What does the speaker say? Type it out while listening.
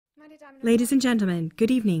Ladies and gentlemen,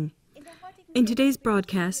 good evening. In today's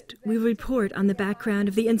broadcast, we will report on the background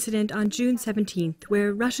of the incident on June 17th,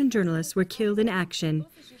 where Russian journalists were killed in action,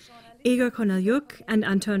 Igor Kornelyuk and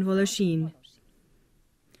Anton Voloshin.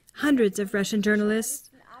 Hundreds of Russian journalists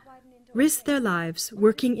risked their lives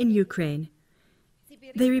working in Ukraine.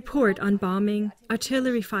 They report on bombing,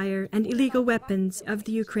 artillery fire, and illegal weapons of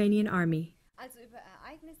the Ukrainian army.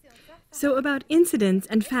 So about incidents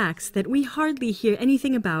and facts that we hardly hear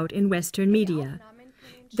anything about in Western media.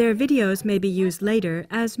 Their videos may be used later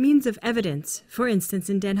as means of evidence, for instance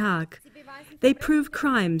in Den Haag. They prove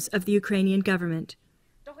crimes of the Ukrainian government.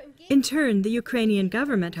 In turn, the Ukrainian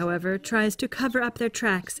government, however, tries to cover up their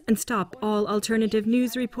tracks and stop all alternative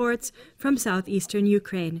news reports from southeastern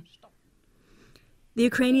Ukraine. The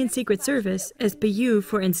Ukrainian Secret Service, SBU,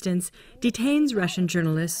 for instance, detains Russian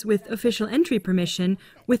journalists with official entry permission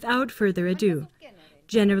without further ado.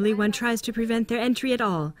 Generally, one tries to prevent their entry at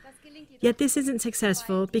all. Yet this isn't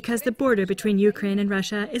successful because the border between Ukraine and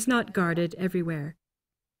Russia is not guarded everywhere.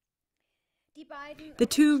 The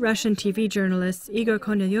two Russian TV journalists, Igor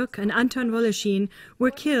Kornelyuk and Anton Voloshin,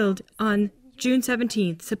 were killed on June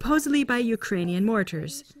 17th, supposedly by Ukrainian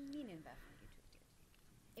mortars.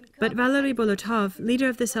 But Valery Bolotov, leader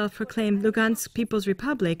of the self-proclaimed Lugansk People's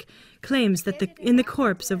Republic, claims that in the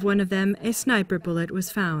corpse of one of them a sniper bullet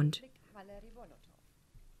was found.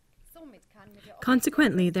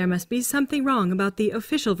 Consequently, there must be something wrong about the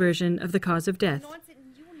official version of the cause of death.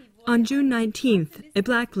 On June 19th, a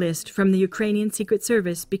blacklist from the Ukrainian Secret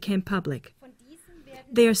Service became public.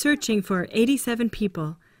 They are searching for 87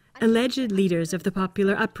 people, alleged leaders of the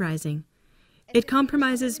popular uprising. It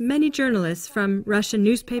compromises many journalists from Russian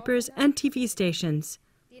newspapers and TV stations.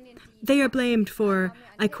 They are blamed for,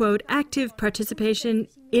 I quote, active participation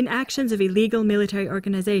in actions of illegal military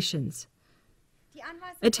organizations.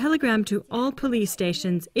 A telegram to all police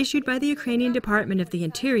stations issued by the Ukrainian Department of the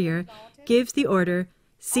Interior gives the order,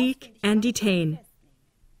 seek and detain.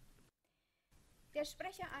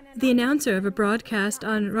 The announcer of a broadcast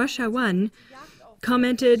on Russia 1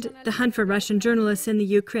 commented, "The hunt for Russian journalists in the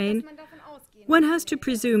Ukraine. One has to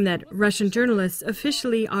presume that Russian journalists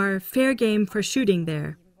officially are fair game for shooting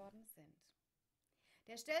there."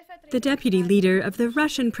 The deputy leader of the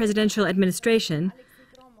Russian presidential administration,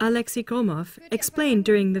 Alexei Gromov, explained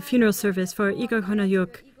during the funeral service for Igor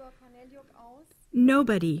Kornelyuk,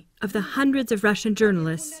 "Nobody of the hundreds of Russian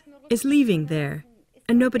journalists is leaving there,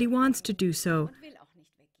 and nobody wants to do so,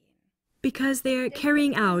 because they are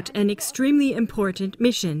carrying out an extremely important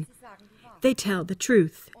mission. They tell the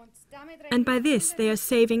truth. And by this, they are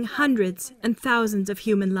saving hundreds and thousands of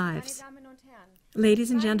human lives." Ladies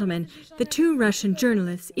and gentlemen, the two Russian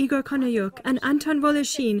journalists, Igor Kornelyuk and Anton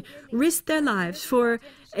Voloshin, risked their lives for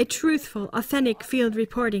a truthful, authentic field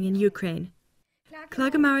reporting in Ukraine.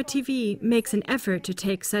 Klagemauer TV makes an effort to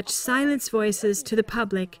take such silenced voices to the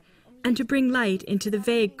public and to bring light into the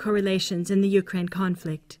vague correlations in the Ukraine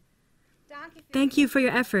conflict. Thank you for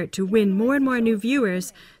your effort to win more and more new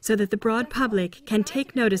viewers so that the broad public can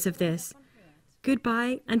take notice of this.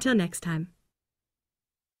 Goodbye until next time.